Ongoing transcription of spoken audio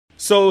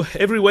So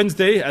every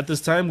Wednesday at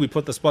this time, we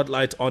put the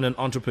spotlight on an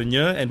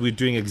entrepreneur, and we're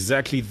doing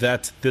exactly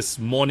that this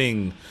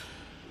morning.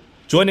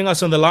 Joining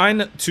us on the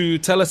line to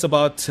tell us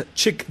about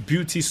Chic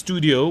Beauty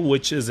Studio,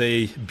 which is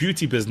a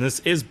beauty business,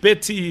 is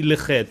Betty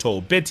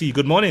Lekgetho. Betty,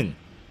 good morning.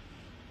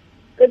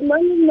 Good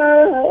morning, Ma.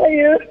 How are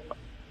you?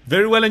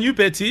 Very well, and you,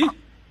 Betty?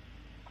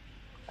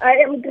 I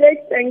am great,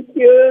 thank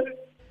you.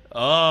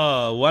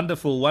 Oh,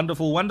 wonderful,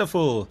 wonderful,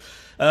 wonderful.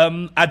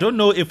 I don't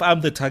know if I'm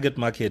the target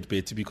market,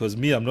 Betty, because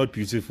me, I'm not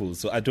beautiful,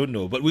 so I don't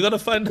know. But we're going to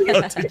find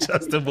out in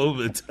just a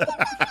moment.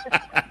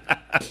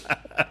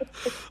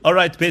 All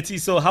right, Betty,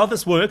 so how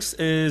this works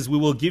is we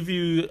will give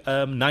you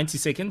 90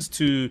 seconds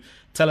to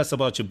tell us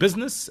about your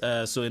business.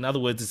 So in other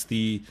words, it's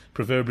the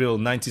proverbial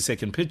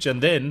 90-second pitch,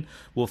 and then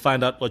we'll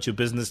find out what your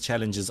business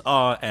challenges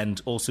are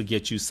and also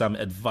get you some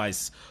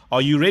advice.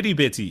 Are you ready,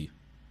 Betty?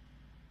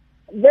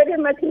 Very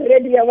much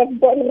ready. I was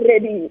born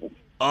ready.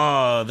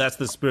 Oh, that's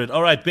the spirit.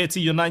 All right, Betty,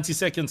 your 90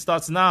 seconds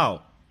starts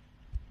now.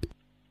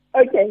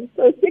 Okay,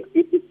 so Chic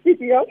Beauty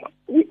Studio,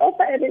 we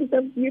offer a range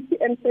of beauty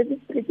and service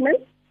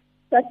treatments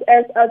such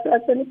as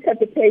ultrasonic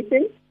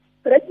cavitation,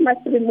 breast mask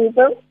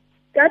removal,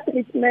 scar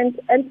treatment,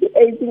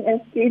 anti-aging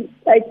and skin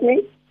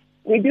tightening.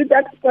 We do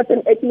dark spot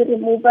and acne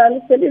removal,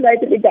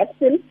 cellulite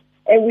reduction,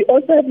 and we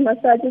also have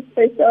massages,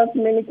 facials,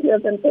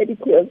 manicures, and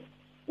pedicures.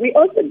 We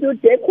also do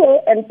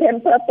deco and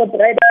pamper for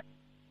bridal,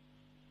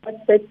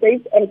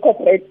 birthdays, and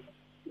corporate.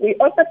 We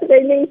offer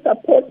training,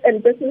 support,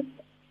 and business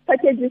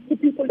packages to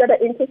people that are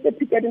interested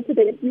to get into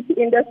the beauty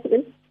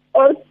industry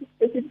or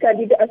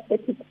specifically the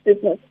aesthetic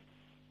business.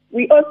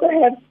 We also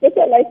have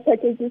specialized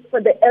packages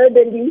for the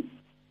elderly,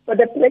 for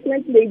the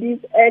pregnant ladies,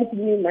 and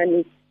new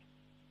nannies.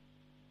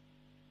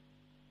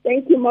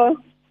 Thank you, Ma.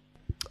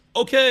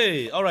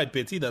 Okay, all right,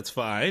 Betty, that's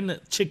fine.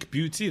 Chic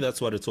Beauty, that's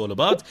what it's all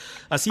about.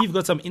 I see you've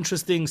got some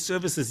interesting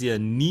services here.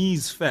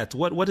 Knees fat.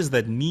 What is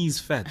that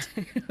knees fat?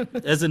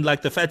 As in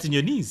like the fat in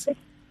your knees?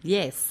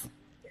 Yes.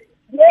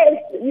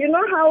 Yes, you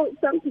know how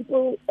some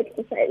people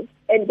exercise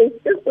and they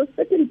still have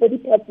certain body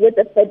parts where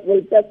the fat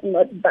will just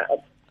not budge.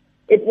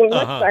 It will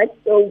not budge.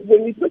 So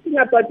when we're talking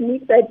about knee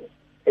fat,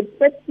 it's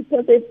fat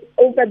because it's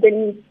over the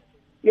knees.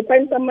 You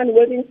find someone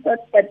wearing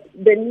shorts, but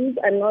the knees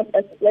are not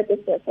as flat as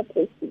they're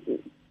supposed to be.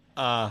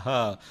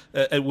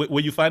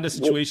 When you find a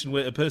situation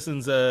where a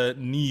person's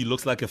knee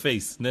looks like a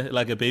face,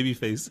 like a baby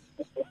face.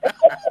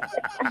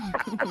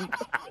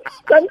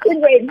 Something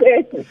like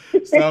that.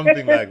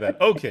 Something like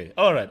that. Okay.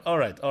 All right.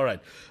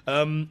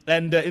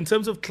 And in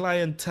terms of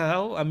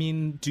clientele, I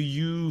mean, do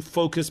you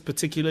focus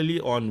particularly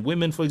on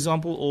women, for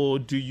example, or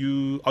are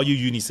you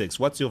unisex?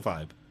 What's your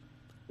vibe?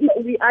 No,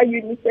 we are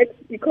unisex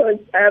because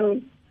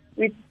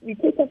we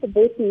take up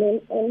both men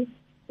and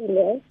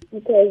female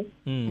because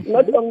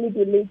not only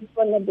do ladies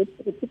want to be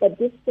pretty, but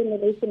this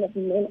generation of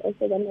men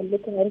also want to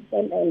look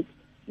handsome and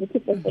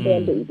beautiful for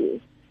their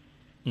ladies.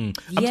 I'm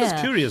just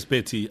curious,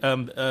 Betty,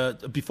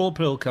 before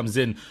Pearl comes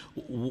in,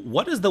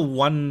 what is the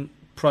one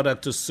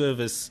product or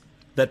service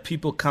that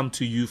people come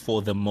to you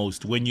for the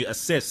most when you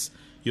assess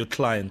your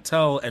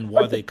clientele and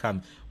why they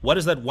come? What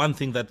is that one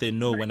thing that they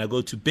know when I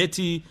go to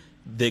Betty,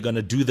 they're going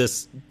to do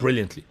this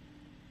brilliantly?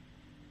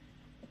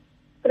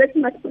 Breast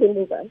mask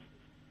removal.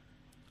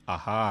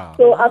 Aha.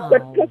 So I've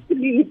got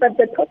custody, but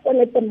the top one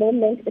at the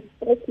moment is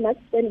breast mask.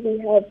 Then we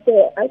have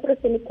the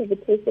ultrasonic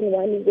cavitation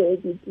one where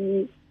we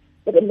do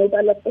the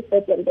removal of the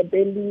fat on the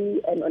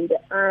belly and on the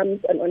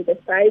arms and on the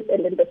thighs,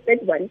 and then the third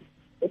one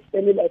is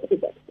cellulite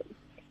reduction.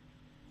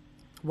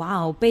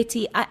 Wow,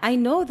 Betty, I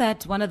know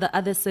that one of the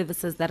other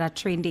services that are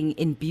trending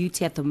in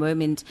beauty at the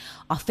moment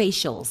are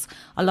facials.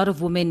 A lot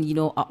of women,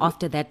 are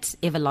after that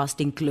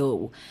everlasting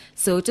glow.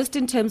 So just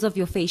in terms of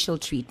your facial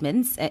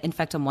treatments, in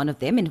fact, I'm one of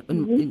them,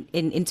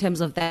 in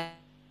terms of that,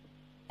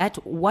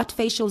 what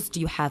facials do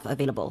you have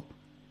available?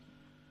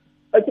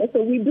 Okay,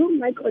 so we do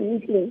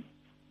microneedling,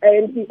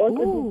 and we also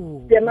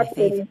do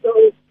dermaplaning. So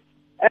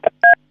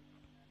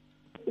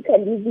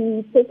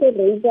we take a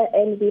razor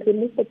and we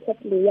remove the top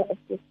layer of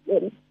the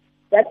skin.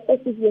 That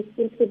causes your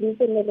skin to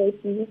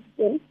regenerate new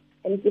skin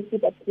and gives you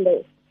that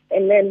glow.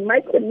 And then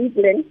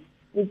microneedling,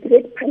 we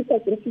create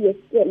pampers into your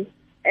skin.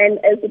 And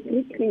as it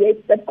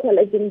recreates that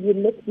collagen, you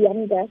look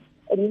younger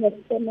and you have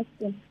so much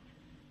skin.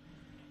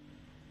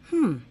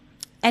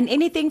 And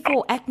anything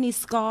for acne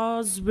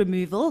scars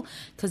removal?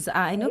 Because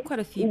I know quite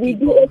a few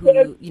people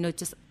who,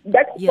 just...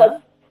 That's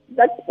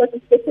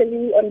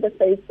especially on the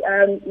face.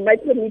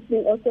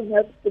 Microneedling also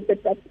helps with the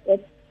dark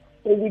spots.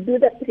 So we do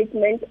that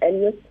treatment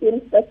and your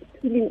skin starts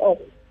peeling off.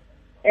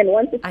 And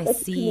once it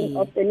starts peeling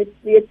off, then it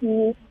creates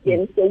new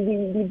skin. So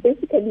we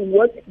basically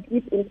work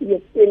deep into your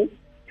skin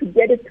to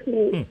get it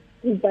to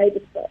revive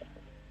itself.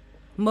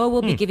 Mo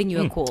will be giving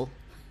you a call.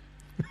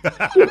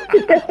 Yes.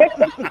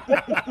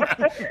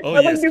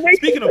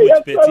 Speaking of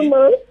which, Betty,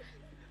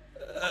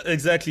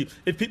 exactly.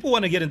 If people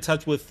want to get in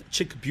touch with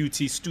Chic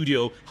Beauty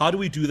Studio, how do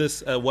we do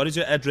this? What is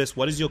your address?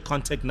 What is your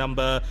contact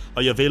number?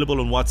 Are you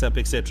available on WhatsApp,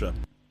 etc.?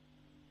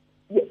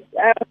 Yes.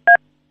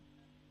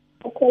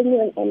 Call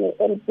me on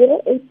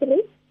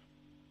 083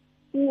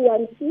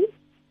 212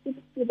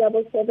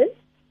 6277.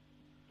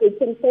 They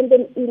can send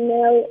an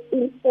email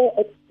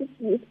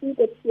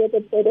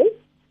info@chicbeauty.co.za.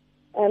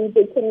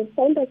 They can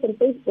find us on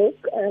Facebook,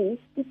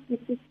 Chic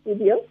Beauty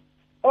Studio,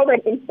 or on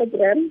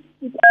Instagram,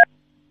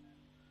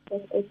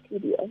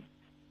 Studio.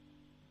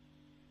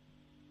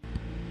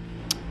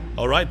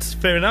 All right,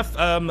 fair enough.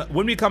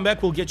 When we come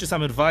back, we'll get you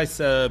some advice,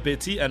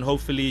 Betty, and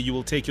hopefully you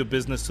will take your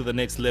business to the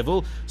next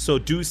level. So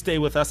do stay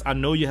with us. I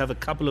know you have a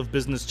couple of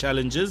business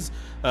challenges,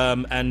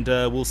 and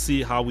we'll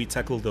see how we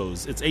tackle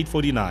those. It's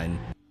 8:49.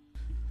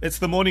 It's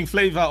the morning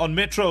flavor on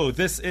Metro.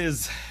 This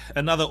is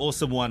another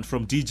awesome one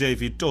from DJ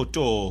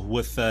Vitoto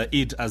with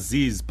Eid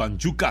Aziz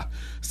Banjuka.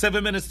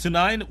 7 minutes to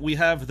 9. We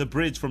have the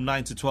bridge from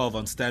 9 to 12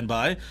 on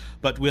standby.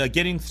 But we are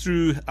getting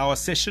through our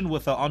session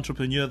with our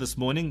entrepreneur this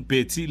morning,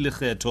 Betty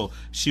Lekgetho.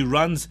 She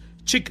runs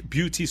Chic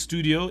Beauty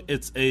Studio.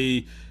 It's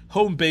a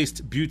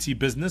home-based beauty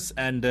business,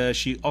 and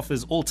she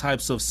offers all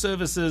types of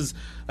services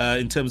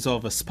in terms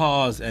of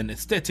spas and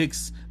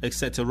aesthetics,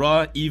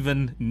 etc.,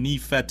 even knee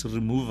fat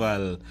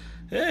removal.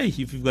 Hey,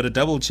 if you've got a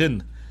double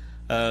chin,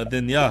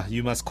 then yeah,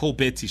 you must call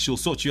Betty. She'll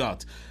sort you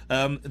out.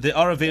 They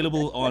are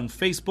available on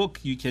Facebook.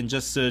 You can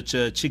just search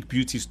Chic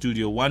Beauty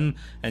Studio 1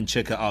 and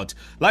check her out.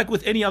 Like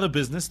with any other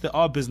business, there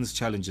are business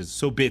challenges.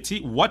 So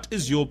Betty, what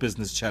is your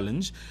business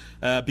challenge?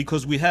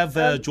 Because we have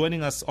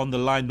joining us on the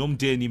line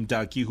Nomndeni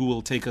Mdaki, who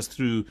will take us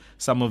through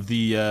some of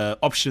the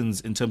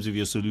options in terms of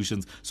your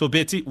solutions. So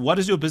Betty, what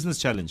is your business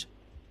challenge?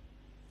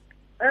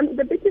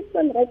 The biggest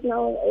one right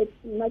now is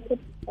market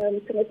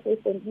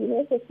penetration. You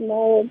know, it's a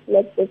small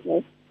black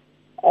business.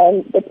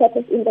 The type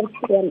of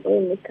industry I'm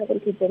in is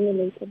currently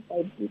dominated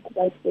by big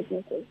white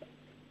businesses.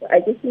 So I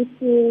just need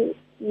to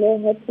know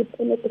how to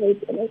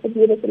penetrate and also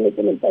be able to make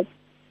an impact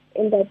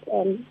in that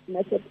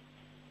market.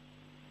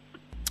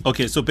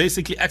 Okay, so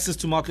basically access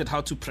to market,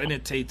 how to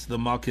penetrate the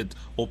market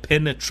or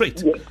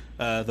penetrate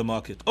the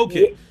market.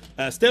 Okay. Yes.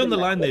 Stay on the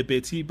line there,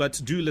 Betty,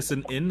 but do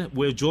listen in.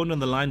 We're joined on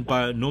the line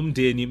by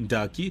Nomndeni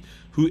Mdaki,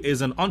 who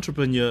is an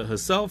entrepreneur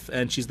herself,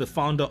 and she's the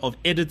founder of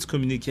Edits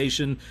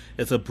Communication.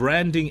 It's a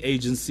branding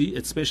agency.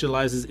 It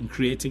specializes in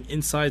creating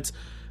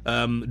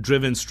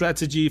insights-driven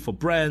strategy for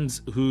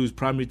brands whose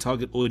primary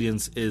target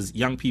audience is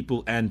young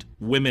people and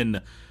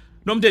women.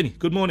 Nomndeni,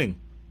 good morning.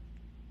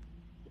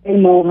 Hey,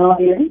 Mo, how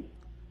are you?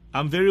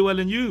 I'm very well,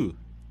 and you?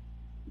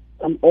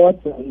 I'm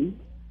awesome.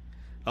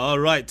 All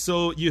right,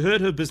 so you heard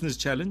her business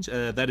challenge.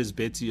 That is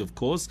Betty, of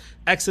course.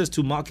 Access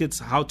to markets,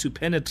 how to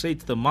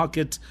penetrate the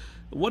market.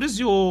 What is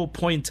your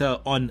pointer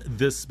on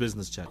this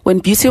business challenge? When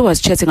Beauty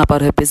was chatting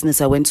about her business,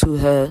 I went to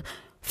her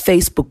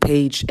Facebook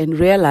page and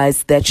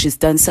realized that she's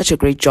done such a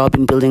great job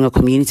in building a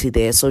community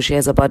there. So she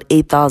has about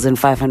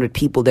 8,500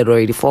 people that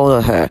already follow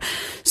her.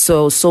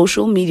 So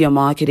social media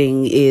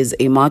marketing is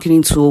a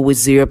marketing tool with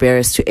zero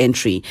barriers to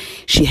entry.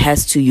 She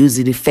has to use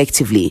it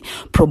effectively.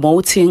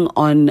 Promoting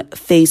on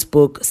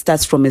Facebook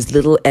starts from as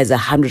little as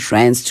 100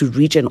 rands to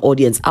reach an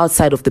audience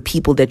outside of the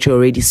people that you're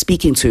already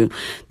speaking to.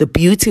 The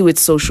beauty with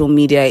social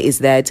media is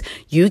that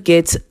you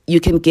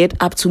can get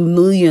up to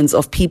millions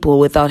of people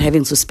without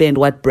having to spend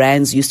what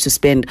brands used to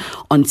spend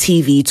on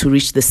TV to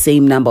reach the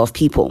same number of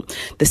people.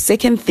 The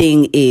second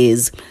thing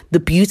is the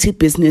beauty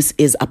business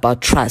is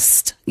about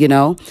trust. You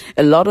know,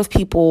 a lot of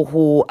people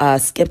who are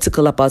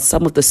skeptical about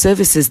some of the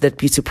services that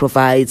beauty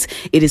provides,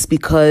 it is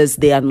because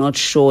they are not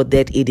sure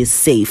that it is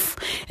safe.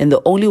 And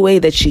the only way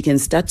that she can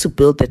start to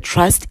build the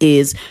trust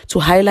is to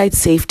highlight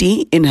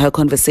safety in her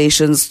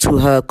conversations to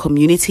her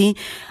community,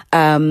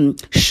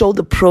 show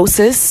the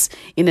process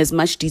in as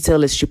much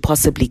detail as she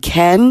possibly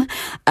can,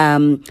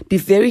 be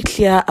very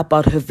clear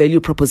about her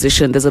value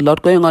proposition. There's a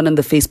lot going on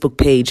the Facebook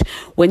page.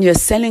 When you're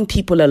selling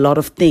people a lot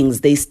of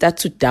things, they start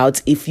to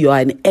doubt if you are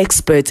an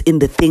expert in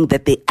the thing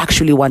that they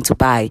actually want to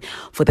buy.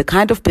 For the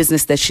kind of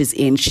business that she's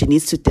in, she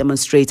needs to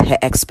demonstrate her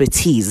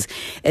expertise,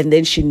 and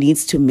then she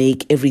needs to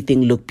make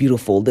everything look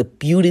beautiful. The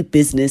beauty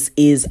business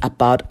is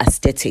about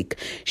aesthetic.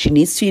 She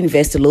needs to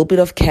invest a little bit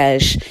of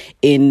cash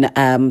in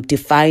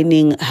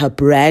defining her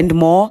brand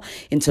more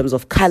in terms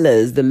of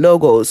colors, the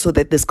logo, so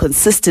that there's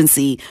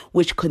consistency,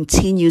 which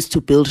continues to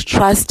build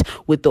trust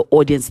with the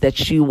audience that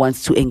she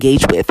wants to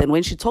engage with. And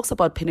when she talks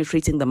about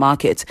penetrating the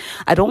market,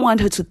 I don't want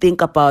her to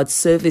think about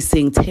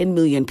servicing 10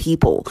 million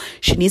people.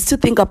 She needs to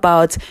think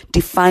about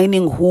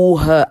defining who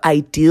her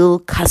ideal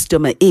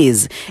customer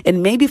is.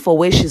 And maybe for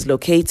where she's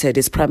located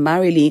is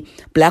primarily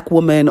Black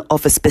women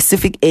of a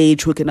specific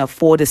age who can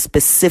afford a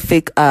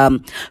specific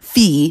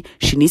fee.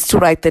 She needs to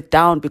write that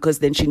down, because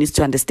then she needs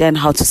to understand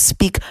how to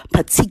speak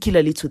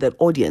particularly to that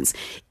audience.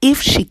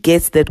 If she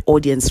gets that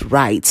audience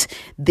right,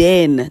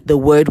 then the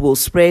word will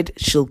spread.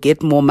 She'll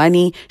get more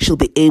money. She'll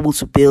be able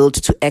to build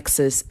to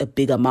access a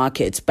bigger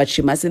market. But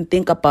she mustn't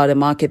think about a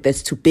market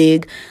that's too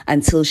big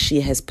until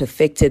she has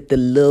perfected the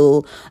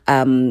little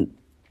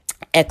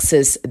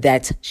access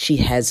that she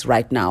has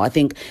right now. I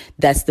think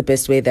that's the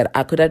best way that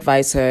I could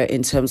advise her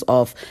in terms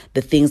of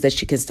the things that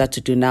she can start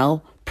to do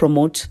now.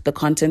 Promote the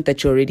content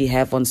that you already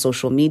have on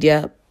social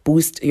media.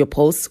 boost your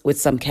posts with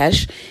some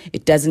cash.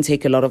 It doesn't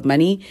take a lot of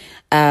money.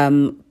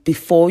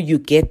 Before you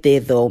get there,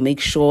 though, make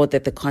sure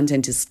that the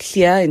content is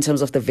clear in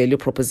terms of the value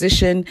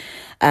proposition.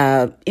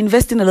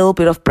 Invest in a little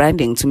bit of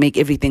branding to make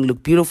everything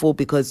look beautiful,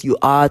 because you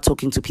are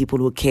talking to people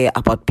who care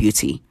about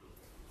beauty.